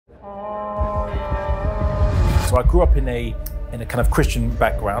So I grew up in a kind of Christian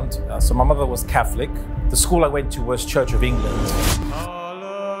background. So my mother was Catholic. The school I went to was Church of England.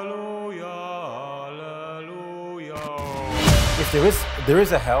 Hallelujah, hallelujah. If there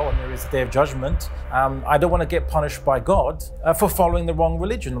is a hell and there is a day of judgment, I don't want to get punished by God for following the wrong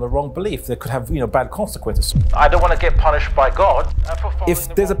religion or the wrong belief that could have bad consequences. I don't want to get punished by God for following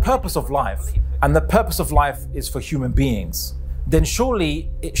if there's a purpose of life, and the purpose of life is for human beings, then surely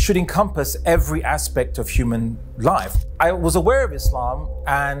it should encompass every aspect of human life. I was aware of Islam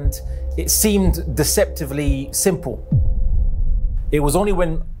and it seemed deceptively simple. It was only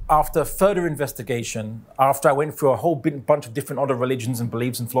when, after further investigation, after I went through a whole bunch of different other religions and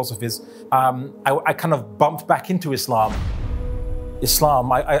beliefs and philosophies, I kind of bumped back into Islam.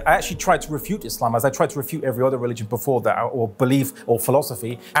 I actually tried to refute Islam as I tried to refute every other religion before that, or belief or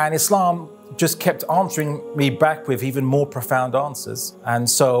philosophy. And Islam just kept answering me back with even more profound answers. And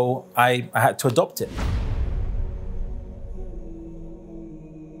so I had to adopt it.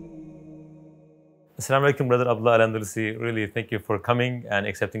 Assalamu Alaikum, Brother Abdullah Al-Andalusi. Really, thank you for coming and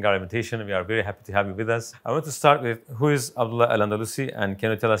accepting our invitation. We are very happy to have you with us. I want to start with, who is Abdullah Al-Andalusi, and can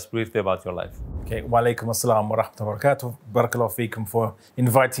you tell us briefly about your life? Okay, wa alaikum assalam wa rahmatullahi wa barakatuh. Barakallahu feekum for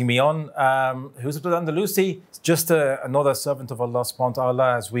inviting me on. Who's Abdullah Al-Andalusi? It's just another servant of Allah subhanahu wa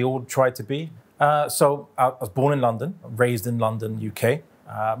ta'ala, as we all try to be. So I was born in London, raised in London, UK.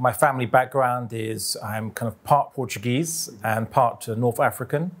 My family background is I'm kind of part Portuguese and part North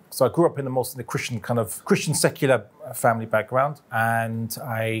African. So I grew up in the Christian secular family background, and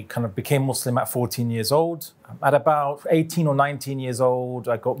I kind of became Muslim at 14 years old. At about 18 or 19 years old,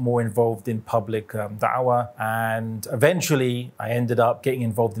 I got more involved in public da'wah, and eventually I ended up getting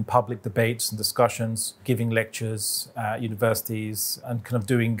involved in public debates and discussions, giving lectures at universities, and kind of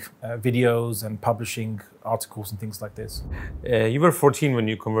doing videos and publishing articles and things like this. You were 14 when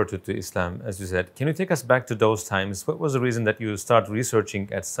you converted to Islam, as you said. Can you take us back to those times? What was the reason that you started researching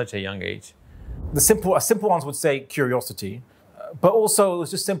at such a young age? A simple answer would say curiosity, but also it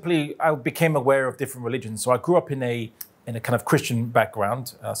was just simply I became aware of different religions. So I grew up in a kind of Christian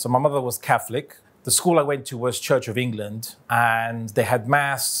background. So my mother was Catholic. The school I went to was Church of England, and they had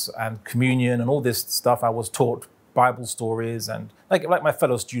mass and communion and all this stuff. I was taught Bible stories, and like my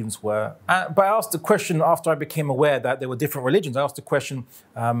fellow students were. But I asked the question after I became aware that there were different religions. I asked the question,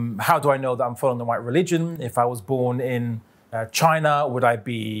 how do I know that I'm following the right religion? If I was born in China, would I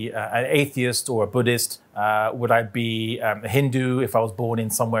be an atheist or a Buddhist? Would I be a Hindu if I was born in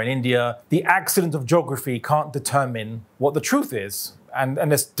somewhere in India? The accident of geography can't determine what the truth is. And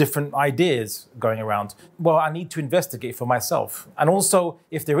there's different ideas going around. Well, I need to investigate for myself. And also,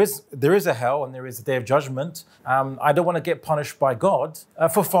 if there is a hell and there is a day of judgment, I don't want to get punished by God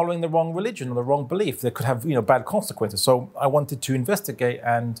for following the wrong religion or the wrong belief that could have bad consequences. So I wanted to investigate,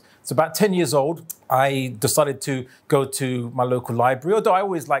 and it's about 10 years old. I decided to go to my local library, although I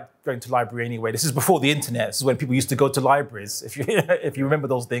always liked going to library anyway. This is before the internet. This is when people used to go to libraries, if you remember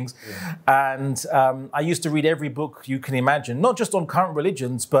those things. Yeah. And I used to read every book you can imagine, not just on current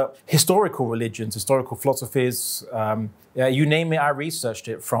religions, but historical religions, historical philosophies. You name it, I researched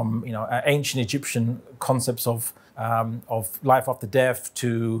it, from ancient Egyptian concepts of life after death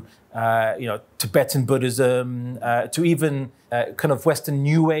to Tibetan Buddhism, to even kind of Western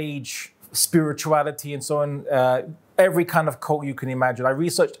New Age spirituality and so on. Every kind of cult you can imagine. I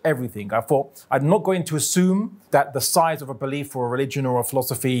researched everything. I thought I'm not going to assume that the size of a belief or a religion or a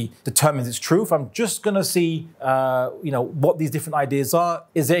philosophy determines its truth. I'm just going to see, what these different ideas are.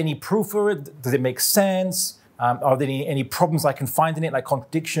 Is there any proof for it? Does it make sense? Are there any problems I can find in it, like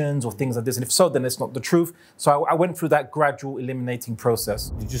contradictions or things like this? And if so, then it's not the truth. So I went through that gradual eliminating process.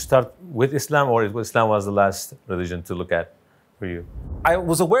 Did you start with Islam, or Islam was the last religion to look at for you? I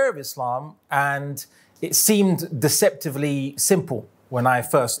was aware of Islam, and it seemed deceptively simple when I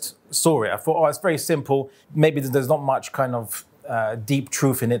first saw it. I thought, it's very simple. Maybe there's not much kind of deep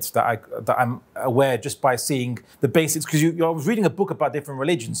truth in it that I'm aware just by seeing the basics. Because I was reading a book about different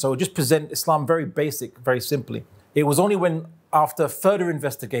religions, so just present Islam very basic, very simply. It was only when, after further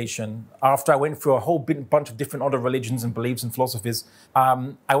investigation, after I went through a whole bunch of different other religions and beliefs and philosophies,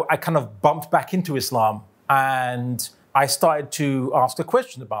 I kind of bumped back into Islam, and I started to ask a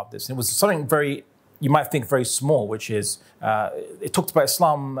question about this. And it was something very, you might think, very small, which is, it talked about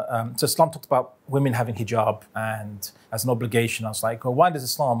Islam. So Islam talked about women having hijab and as an obligation. I was like, well, why does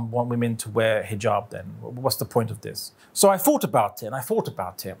Islam want women to wear hijab then? What's the point of this? So I thought about it, and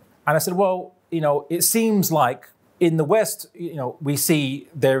I said, well, it seems like in the West, we see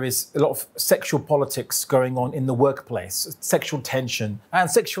there is a lot of sexual politics going on in the workplace, sexual tension, and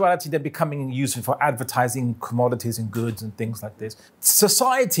sexuality, they're becoming used for advertising commodities and goods and things like this.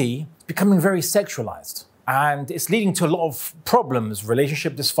 Society is becoming very sexualized. And it's leading to a lot of problems,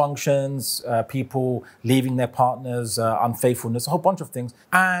 relationship dysfunctions, people leaving their partners, unfaithfulness, a whole bunch of things.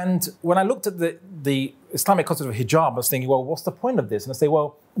 And when I looked at the Islamic concept of hijab, I was thinking, well, what's the point of this? And I say,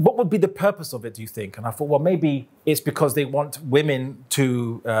 well, what would be the purpose of it, do you think? And I thought, well, maybe it's because they want women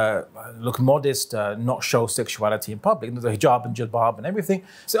to look modest, not show sexuality in public, the hijab and jilbab and everything.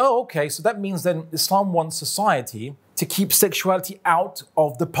 So, oh, okay, so that means then Islam wants society to keep sexuality out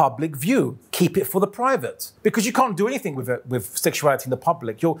of the public view, keep it for the private. Because you can't do anything with sexuality in the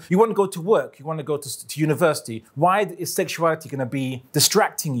public. You want to go to work, you want to go to university. Why is sexuality going to be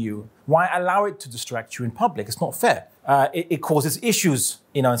distracting you? Why allow it to distract you in public? It's not fair. It causes issues,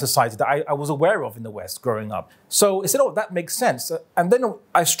 in society that I was aware of in the West growing up. So I said, oh, that makes sense. And then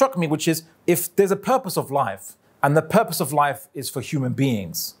it struck me, which is, if there's a purpose of life, and the purpose of life is for human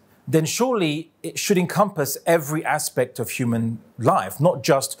beings, then surely it should encompass every aspect of human life, not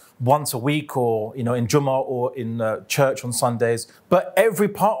just once a week or in Jummah or in church on Sundays, but every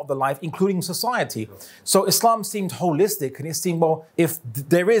part of the life, including society. So Islam seemed holistic, and it seemed, well, if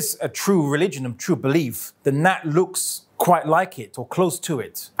there is a true religion and true belief, then that looks quite like it or close to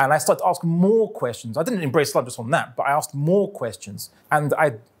it. And I started to ask more questions. I didn't embrace Islam just on that, but I asked more questions, and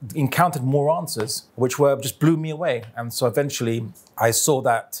I encountered more answers, which just blew me away. And so eventually I saw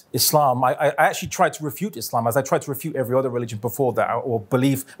that Islam, I actually tried to refute Islam as I tried to refute every other religion before that, or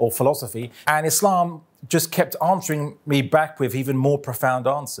belief or philosophy. And Islam just kept answering me back with even more profound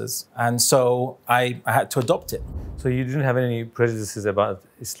answers. And so I had to adopt it. So you didn't have any prejudices about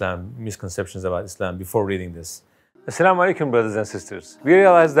Islam, misconceptions about Islam before reading this? Assalamu Alaikum, brothers and sisters. We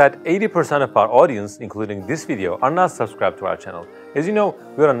realize that 80% of our audience, including this video, are not subscribed to our channel. As you know,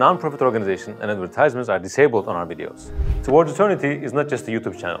 we are a non-profit organization and advertisements are disabled on our videos. Towards Eternity is not just a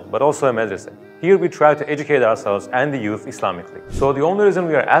YouTube channel, but also a madrasa. Here we try to educate ourselves and the youth Islamically. So the only reason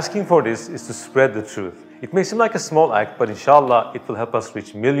we are asking for this is to spread the truth. It may seem like a small act, but inshallah, it will help us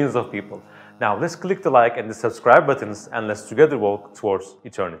reach millions of people. Now let's click the like and the subscribe buttons, and let's together walk towards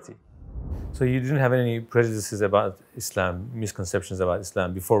eternity. So you didn't have any prejudices about Islam, misconceptions about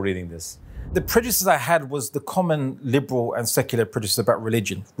Islam before reading this? The prejudices I had was the common liberal and secular prejudices about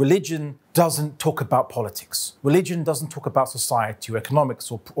religion. Religion doesn't talk about politics. Religion doesn't talk about society or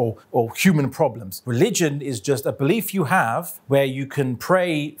economics or human problems. Religion is just a belief you have where you can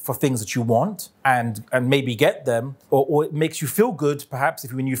pray for things that you want and maybe get them, or it makes you feel good,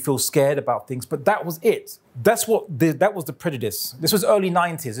 perhaps, when you feel scared about things. But that was it. That was the prejudice. This was early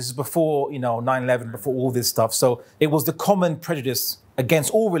 90s. This is before 9/11, before all this stuff. So it was the common prejudice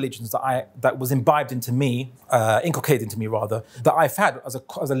against all religions that was imbibed into me, inculcated into me rather, that I've had as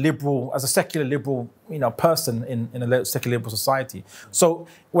a secular liberal person in a secular liberal society. So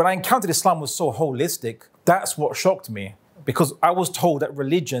when I encountered Islam was so holistic, that's what shocked me, because I was told that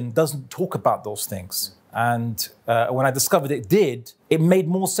religion doesn't talk about those things. And when I discovered it did, it made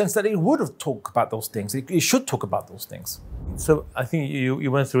more sense that it would have talked about those things. It should talk about those things. So I think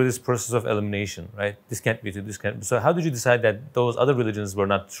you went through this process of elimination, right? This can't be true, this can't be. So how did you decide that those other religions were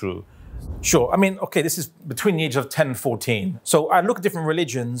not true? Sure. I mean, okay, this is between the age of 10 and 14. So I look at different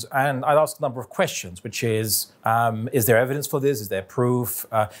religions and I'd ask a number of questions, which is there evidence for this? Is there proof?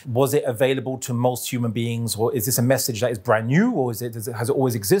 Was it available to most human beings? Or is this a message that is brand new? Or has it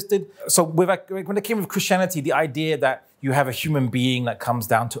always existed? So when it came with Christianity, the idea that you have a human being that comes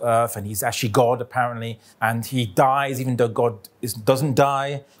down to earth and he's actually God, apparently, and he dies even though God doesn't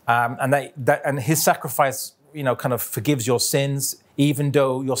die, and his sacrifice kind of forgives your sins, even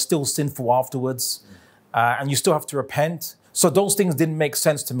though you're still sinful afterwards, and you still have to repent. So those things didn't make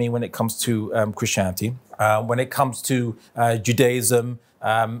sense to me when it comes to Christianity. When it comes to Judaism,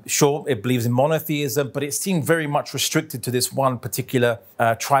 sure, it believes in monotheism, but it seemed very much restricted to this one particular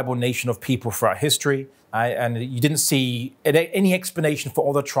tribal nation of people throughout history. And you didn't see any explanation for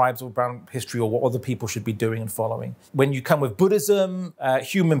other tribes around history or what other people should be doing and following. When you come with Buddhism,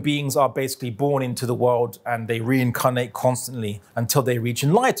 human beings are basically born into the world and they reincarnate constantly until they reach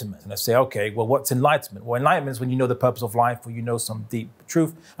enlightenment. And I say, okay, well, what's enlightenment? Well, enlightenment is when you know the purpose of life or you know some deep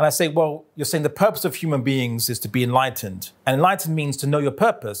truth. And I say, well, you're saying the purpose of human beings is to be enlightened. And enlightened means to know your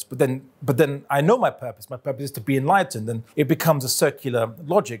purpose. But then I know my purpose. My purpose is to be enlightened. And it becomes a circular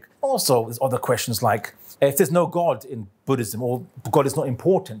logic. Also, there's other questions like, if there's no God in Buddhism, or God is not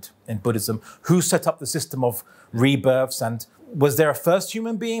important in Buddhism, who set up the system of rebirths? And was there a first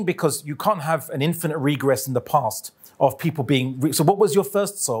human being? Because you can't have an infinite regress in the past of people being... So what was your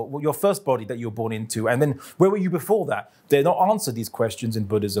first soul, your first body that you were born into? And then where were you before that? They're not answered these questions in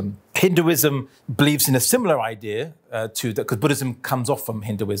Buddhism. Hinduism believes in a similar idea, to that, because Buddhism comes off from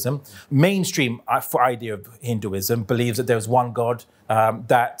Hinduism. Mainstream idea of Hinduism believes that there's one God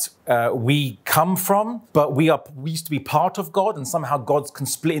that we come from, but we used to be part of God, and somehow God can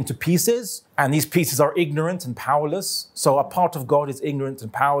split into pieces, and these pieces are ignorant and powerless. So a part of God is ignorant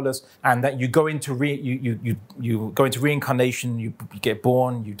and powerless, and that you go into you go into reincarnation, you get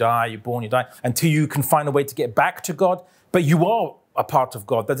born, you die, you're born, you die, until you can find a way to get back to God. But you are a part of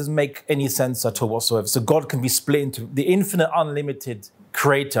God. That doesn't make any sense at all whatsoever. So God can be split into, the infinite, unlimited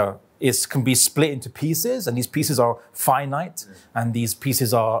creator can be split into pieces, and these pieces are finite, and these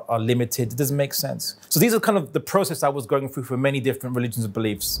pieces are limited. It doesn't make sense. So these are kind of the process I was going through for many different religions and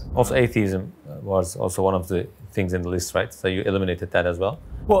beliefs. Also, atheism was also one of the things in the list, right? So you eliminated that as well?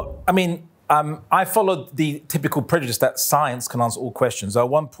 Well, I mean, I followed the typical prejudice that science can answer all questions. At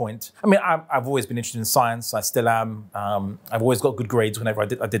one point, I mean, I've always been interested in science. I still am. I've always got good grades whenever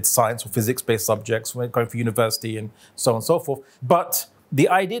I did science or physics-based subjects when going for university and so on and so forth. But the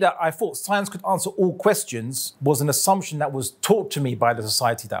idea that I thought science could answer all questions was an assumption that was taught to me by the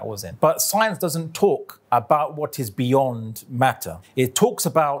society that I was in. But science doesn't talk about what is beyond matter. It talks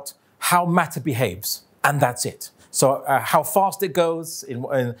about how matter behaves, and that's it. So how fast it goes,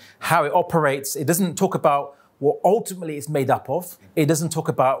 and how it operates. It doesn't talk about what ultimately it's made up of. It doesn't talk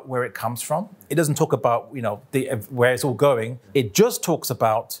about where it comes from. It doesn't talk about, where it's all going. It just talks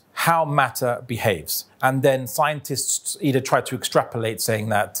about how matter behaves. And then scientists either try to extrapolate, saying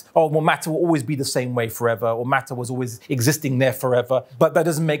that, oh, well, matter will always be the same way forever, or matter was always existing there forever. But that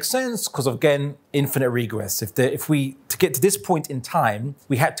doesn't make sense because, again, infinite regress. To get to this point in time,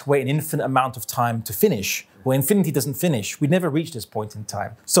 we had to wait an infinite amount of time to finish. Well, infinity doesn't finish. We never reach this point in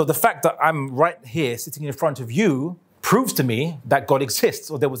time. So the fact that I'm right here sitting in front of you proves to me that God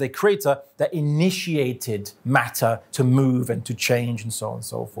exists, or there was a creator that initiated matter to move and to change and so on and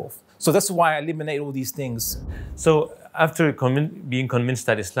so forth. So that's why I eliminate all these things. So after being convinced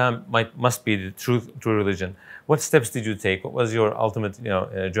that Islam must be the true religion, what steps did you take? What was your ultimate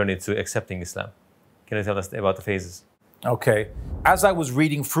journey to accepting Islam? Can you tell us about the phases? Okay. As I was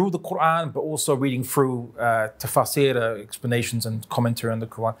reading through the Qur'an, but also reading through tafsir, explanations and commentary on the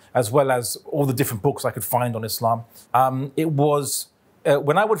Qur'an, as well as all the different books I could find on Islam, it was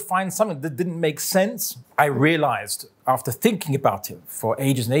when I would find something that didn't make sense, I realized after thinking about it for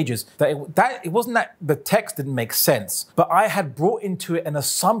ages and ages that it wasn't that the text didn't make sense, but I had brought into it an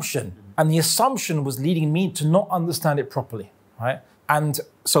assumption, and the assumption was leading me to not understand it properly, right? And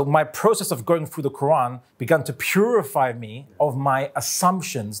so my process of going through the Quran began to purify me of my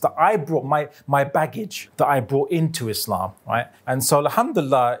assumptions that I brought, my baggage that I brought into Islam, right? And so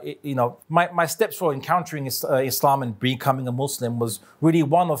alhamdulillah, my steps for encountering Islam and becoming a Muslim was really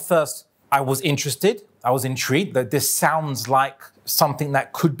one of, first, I was interested, I was intrigued that this sounds like something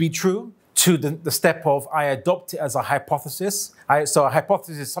that could be true. To the step of I adopt it as a hypothesis. So a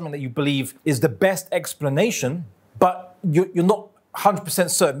hypothesis is something that you believe is the best explanation, but you're not 100%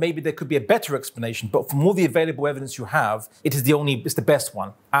 certain. Maybe there could be a better explanation, but from all the available evidence you have, it's the best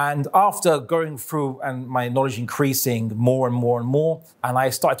one. And after going through and my knowledge increasing more and more and more, and I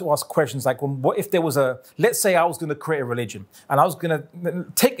started to ask questions like, well, what if there was let's say I was going to create a religion and I was going to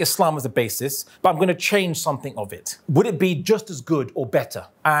take Islam as a basis, but I'm going to change something of it. Would it be just as good or better?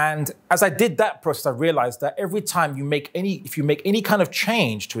 And as I did that process, I realized that every time if you make any kind of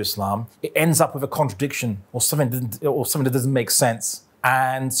change to Islam, it ends up with a contradiction or something that doesn't make sense.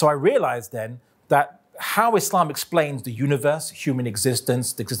 And so I realized then that how Islam explains the universe, human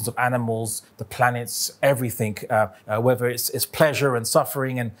existence, the existence of animals, the planets, everything, whether it's pleasure and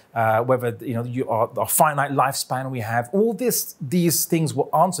suffering, and whether our finite lifespan we have, all these things were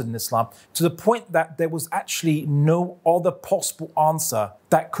answered in Islam to the point that there was actually no other possible answer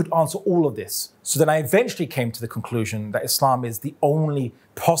that could answer all of this. So then I eventually came to the conclusion that Islam is the only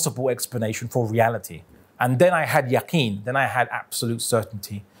possible explanation for reality. And then I had yaqeen, then I had absolute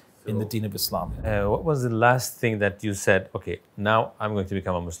certainty in the deen of Islam. What was the last thing that you said, okay, now I'm going to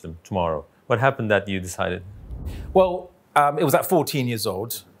become a Muslim tomorrow? What happened that you decided? Well, it was at 14 years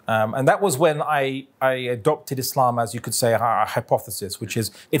old. And that was when I adopted Islam as, you could say, a hypothesis, which is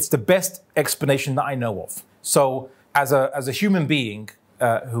it's the best explanation that I know of. So as a human being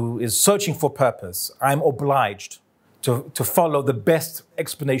who is searching for purpose, I'm obliged to follow the best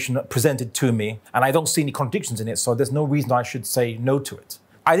explanation presented to me, and I don't see any contradictions in it, so there's no reason I should say no to it.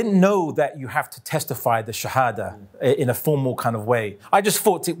 I didn't know that you have to testify the shahada in a formal kind of way. I just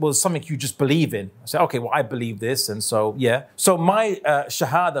thought it was something you just believe in. I said, okay, well, I believe this, and so, yeah. So my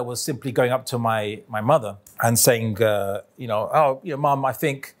shahada was simply going up to my mother and saying, Mom, I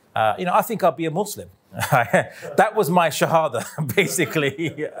think I'll be a Muslim. That was my shahada,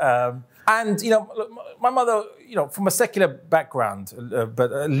 basically. And, look, my mother, from a secular background,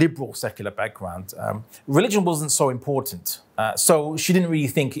 but a liberal secular background, religion wasn't so important. So she didn't really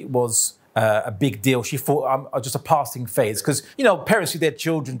think it was a big deal. She thought just a passing phase. Because, parents see their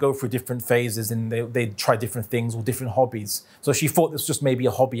children go through different phases and they try different things or different hobbies. So she thought this was just maybe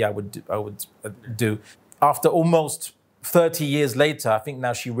a hobby I would do. After almost 30 years later, I think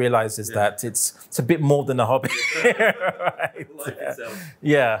now she realizes that it's a bit more than a hobby. Right? Life itself.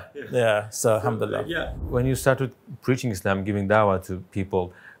 Yeah. So, alhamdulillah. Yeah. When you started preaching Islam, giving dawah to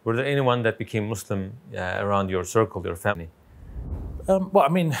people, were there anyone that became Muslim around your circle, your family? Well, I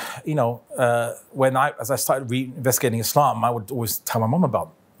mean, as I started investigating Islam, I would always tell my mom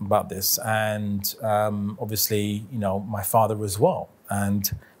about this, and obviously, my father as well.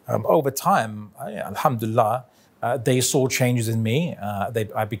 And over time, alhamdulillah, they saw changes in me.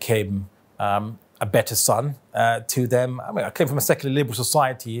 I became a better son to them. I mean, I came from a secular liberal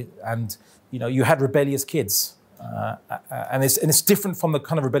society, and you had rebellious kids, and it's different from the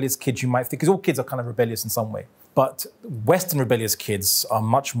kind of rebellious kids you might think, because all kids are kind of rebellious in some way. But Western rebellious kids are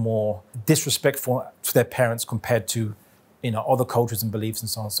much more disrespectful to their parents compared to, other cultures and beliefs and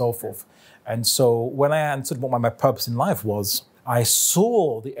so on and so forth. And so when I understood what my purpose in life was, I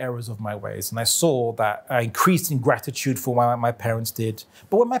saw the errors of my ways, and I saw that I increased in gratitude for what my parents did.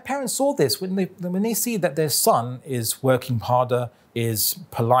 But when my parents saw this, when they see that their son is working harder, is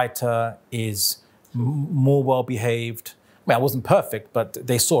politer, is more well-behaved, I wasn't perfect, but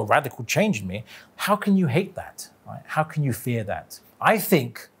they saw a radical change in me. How can you hate that? Right? How can you fear that? I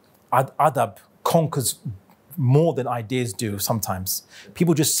think adab conquers more than ideas do sometimes.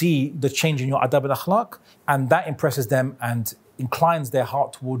 People just see the change in your adab and akhlaq, and that impresses them and inclines their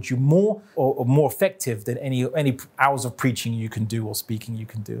heart towards you more or more effective than any hours of preaching you can do or speaking you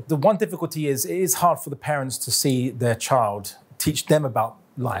can do. The one difficulty is it is hard for the parents to see their child, teach them about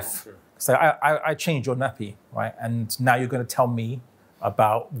life. So I changed your nappy, right? And now you're going to tell me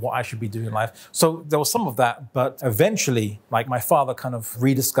about what I should be doing in life. So there was some of that, but eventually, like my father kind of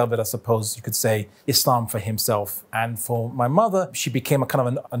rediscovered, I suppose you could say, Islam for himself. And for my mother, she became a kind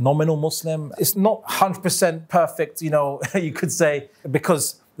of a nominal Muslim. It's not 100% perfect, you could say,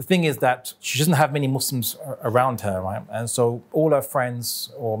 because the thing is that she doesn't have many Muslims around her, right? And so all her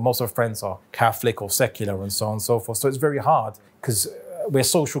friends, or most of her friends, are Catholic or secular and so on and so forth. So it's very hard because we're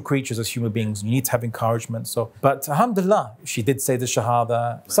social creatures as human beings. You need to have encouragement. But alhamdulillah, she did say the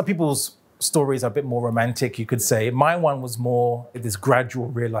shahada. Some people's stories are a bit more romantic, you could say. My one was more this gradual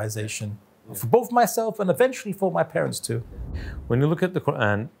realization for both myself and eventually for my parents too. When you look at the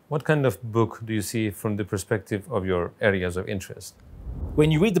Qur'an, what kind of book do you see from the perspective of your areas of interest?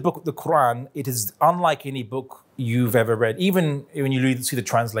 When you read the book of the Qur'an, it is unlike any book you've ever read. Even when you see the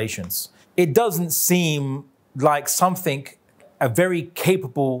translations, it doesn't seem like something a very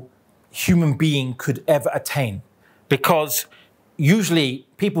capable human being could ever attain. Because usually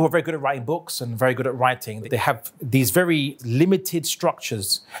people who are very good at writing books and very good at writing, they have these very limited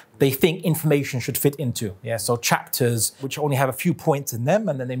structures they think information should fit into. Yeah, so chapters which only have a few points in them,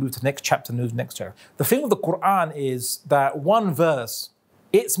 and then they move to the next chapter and move to the next chapter. The thing with the Qur'an is that one verse,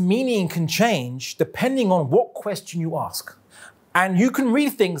 its meaning can change depending on what question you ask. And you can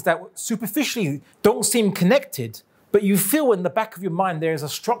read things that superficially don't seem connected, but you feel in the back of your mind there is a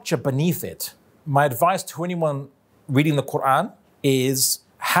structure beneath it. My advice to anyone reading the Qur'an is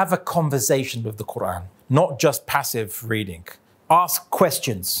have a conversation with the Qur'an, not just passive reading. Ask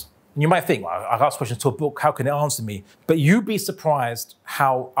questions. And you might think, well, I ask questions to a book, how can it answer me? But you'd be surprised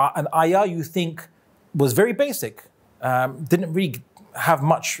how an ayah you think was very basic, didn't really have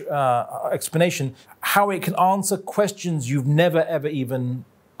much explanation, how it can answer questions you've never ever even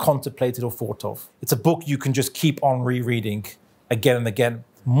contemplated or thought of. It's a book you can just keep on rereading again and again.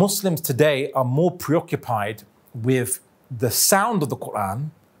 Muslims today are more preoccupied with the sound of the Qur'an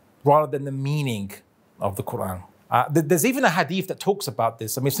rather than the meaning of the Qur'an. There's even a hadith that talks about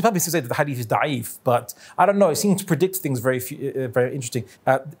this. I mean, some people say that the hadith is da'if, but I don't know, it seems to predict things very interesting.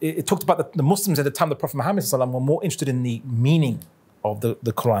 It talked about the Muslims at the time of the Prophet Muhammad were more interested in the meaning of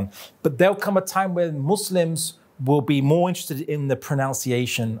the Qur'an. But there'll come a time when Muslims will be more interested in the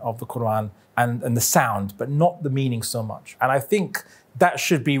pronunciation of the Qur'an and the sound, but not the meaning so much. And I think that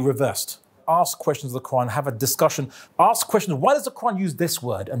should be reversed. Ask questions of the Qur'an, have a discussion. Ask questions, why does the Qur'an use this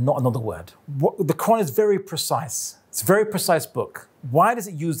word and not another word? The Qur'an is very precise. It's a very precise book. Why does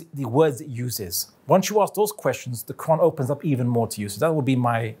it use the words it uses? Once you ask those questions, the Qur'an opens up even more to you. So that would be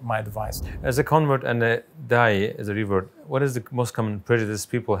my advice. As a convert and a da'i, as a revert, what is the most common prejudice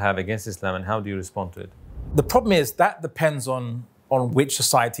people have against Islam, and how do you respond to it? The problem is that depends on which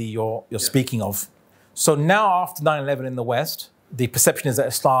society you're speaking of. So now after 9/11 in the West, the perception is that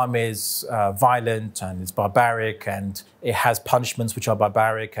Islam is violent and it's barbaric and it has punishments which are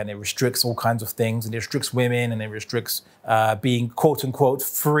barbaric and it restricts all kinds of things and it restricts women and it restricts being quote unquote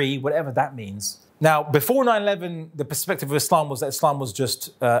free, whatever that means. Now, before 9/11, the perspective of Islam was that Islam was just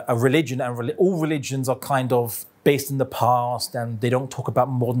a religion and all religions are kind of based in the past and they don't talk about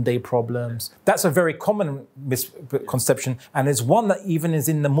modern day problems. That's a very common misconception and it's one that even is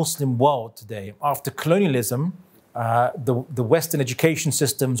in the Muslim world today. After colonialism, the Western education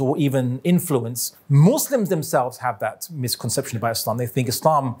systems or even influence, Muslims themselves have that misconception about Islam. They think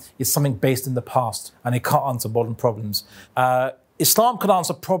Islam is something based in the past and it can't answer modern problems. Islam can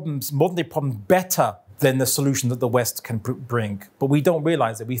answer problems, modern day problems, better than the solution that the West can bring. But we don't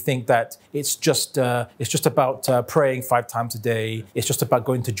realize it. We think that it's just about praying 5 times a day. It's just about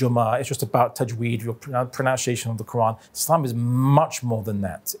going to Jummah. It's just about tajweed, your pronunciation of the Qur'an. Islam is much more than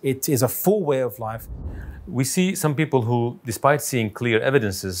that. It is a full way of life. We see some people who, despite seeing clear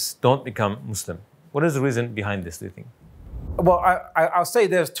evidences, don't become Muslim. What is the reason behind this, do you think? Well, I'll say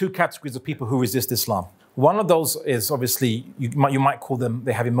there's 2 categories of people who resist Islam. One of those is obviously, you might call them,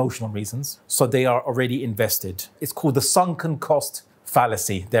 they have emotional reasons. So they are already invested. It's called the sunken cost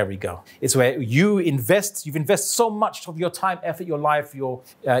fallacy. There we go. It's where you've invested so much of your time, effort, your life,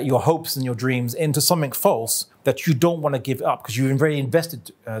 your hopes and your dreams into something false that you don't want to give up because you've already invested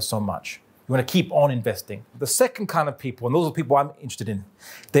so much. You want to keep on investing. The second kind of people, and those are people I'm interested in,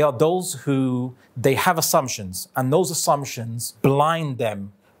 they are those who, they have assumptions and those assumptions blind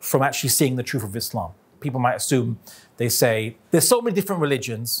them from actually seeing the truth of Islam. People might assume, they say, there's so many different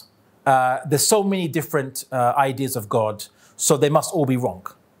religions, there's so many different ideas of God, so they must all be wrong,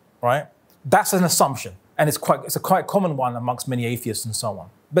 right? That's an assumption, and it's a quite common one amongst many atheists and so on.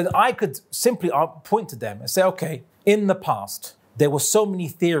 But I could simply point to them and say, okay, in the past, there were so many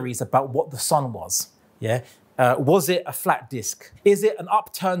theories about what the sun was, yeah? Was it a flat disk? Is it an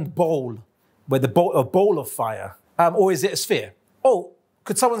upturned bowl, a bowl of fire? Or is it a sphere? Oh,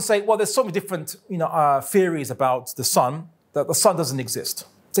 could someone say, well, there's so many different theories about the sun, that the sun doesn't exist?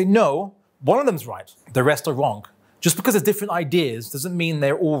 Say, no, one of them's right. The rest are wrong. Just because there's different ideas doesn't mean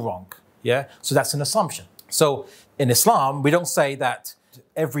they're all wrong. Yeah? So that's an assumption. So in Islam, we don't say that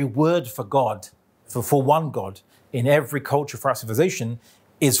every word for God, for one God, in every culture for our civilization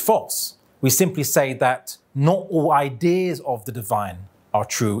is false. We simply say that not all ideas of the divine are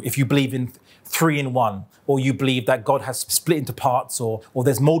true. If you believe in 3 in 1, or you believe that God has split into parts, or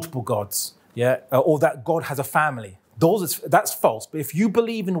there's multiple gods, yeah, or that God has a family, that's false. But if you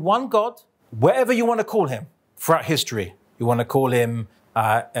believe in one God, whatever you want to call him throughout history, you want to call him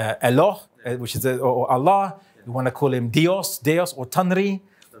Eloh, which is or Allah, you want to call him Dios, or Tanri,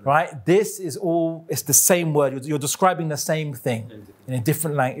 right? This is all, it's the same word. You're describing the same thing in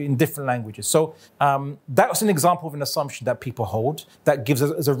different languages. So that's an example of an assumption that people hold that gives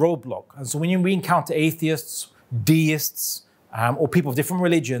us as a roadblock. And so when we encounter atheists, deists, or people of different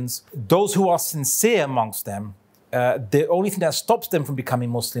religions, those who are sincere amongst them, the only thing that stops them from becoming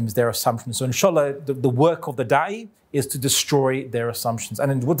Muslims is their assumptions. So inshallah, the work of the da'i is to destroy their assumptions.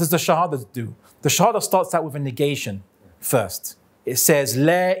 And then what does the shahada do? The shahada starts out with a negation first. It says,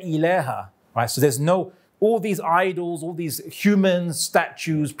 La ilaha, right? So there's all these idols, all these humans,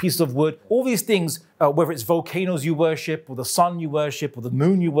 statues, pieces of wood, all these things, whether it's volcanoes you worship, or the sun you worship, or the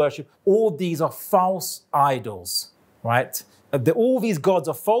moon you worship, all these are false idols, right? All these gods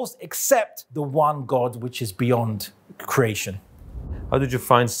are false except the one God which is beyond creation. How did you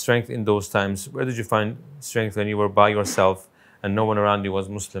find strength in those times? Where did you find strength when you were by yourself and no one around you was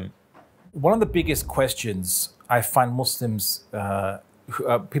Muslim? One of the biggest questions I find Muslims,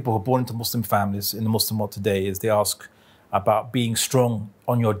 people who are born into Muslim families in the Muslim world today, is they ask about being strong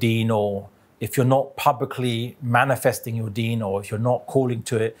on your deen, or if you're not publicly manifesting your deen, or if you're not calling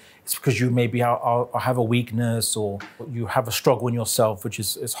to it, it's because you maybe have a weakness, or you have a struggle in yourself, which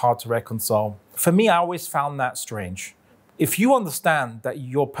is hard to reconcile. For me, I always found that strange. If you understand that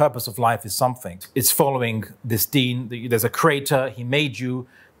your purpose of life is something, it's following this deen, there's a creator, he made you,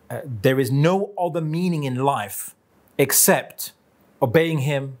 there is no other meaning in life except obeying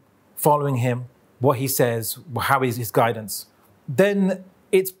him, following him, what he says, how is his guidance, then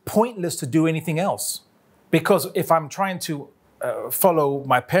it's pointless to do anything else. Because if I'm trying to follow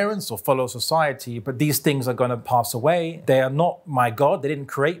my parents or follow society, but these things are going to pass away, they are not my God, they didn't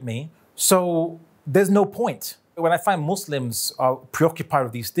create me, so there's no point. When I find Muslims are preoccupied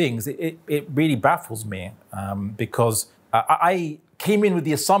with these things, it really baffles me because I came in with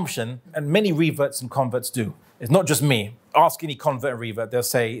the assumption, and many reverts and converts do, It's not just me. Ask any convert or revert, they'll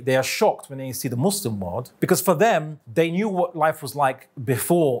say they are shocked when they see the Muslim world, because for them, they knew what life was like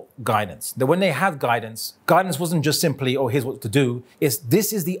before guidance. That when they had guidance, guidance wasn't just simply, oh, here's what to do.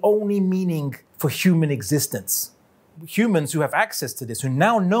 This is the only meaning for human existence. Humans who have access to this, who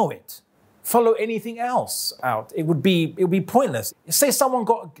now know it, follow anything else out. It would be pointless. Say someone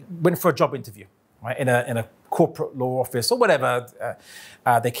went for a job interview, right, in a corporate law office or whatever.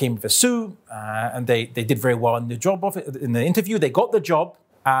 They came with a suit and they did very well in the interview. They got the job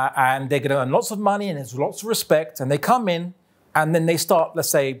and they're going to earn lots of money and there's lots of respect. And they come in and then they start, let's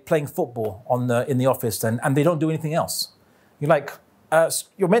say, playing football in the office and they don't do anything else. You're like,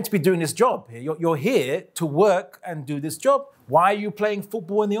 you're meant to be doing this job here. You're here to work and do this job. Why are you playing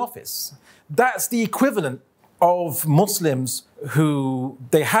football in the office? That's the equivalent of Muslims who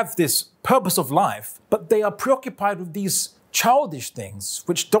they have this purpose of life, but they are preoccupied with these childish things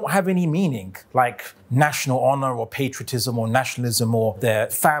which don't have any meaning, like national honor or patriotism or nationalism or their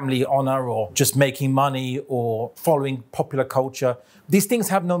family honor or just making money or following popular culture. These things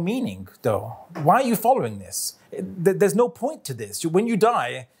have no meaning, though. Why are you following this? There's no point to this. When you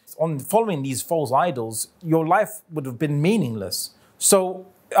die, on following these false idols, your life would have been meaningless. So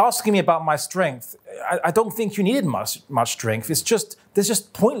asking me about my strength, I don't think you needed much strength. It's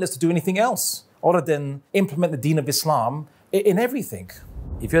just pointless to do anything else other than implement the deen of Islam in everything.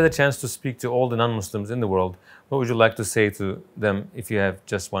 If you had a chance to speak to all the non-Muslims in the world, what would you like to say to them if you have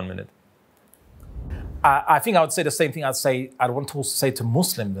just 1 minute? I think I would say the same thing I'd want to also say to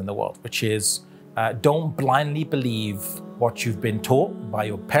Muslims in the world, which is don't blindly believe what you've been taught by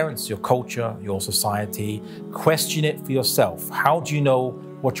your parents, your culture, your society. Question it for yourself. How do you know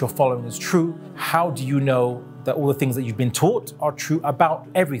what you're following is true? How do you know that all the things that you've been taught are true about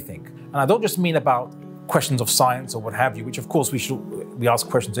everything? And I don't just mean about questions of science or what have you, which of course we ask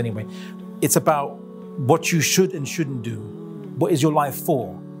questions anyway. It's about what you should and shouldn't do. What is your life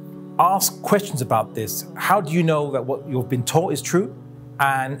for? Ask questions about this. How do you know that what you've been taught is true?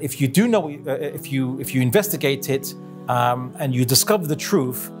 And if you do know, if you investigate it and you discover the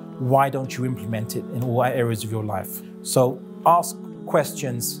truth, why don't you implement it in all areas of your life? So ask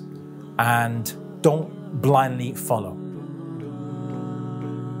questions and don't blindly follow.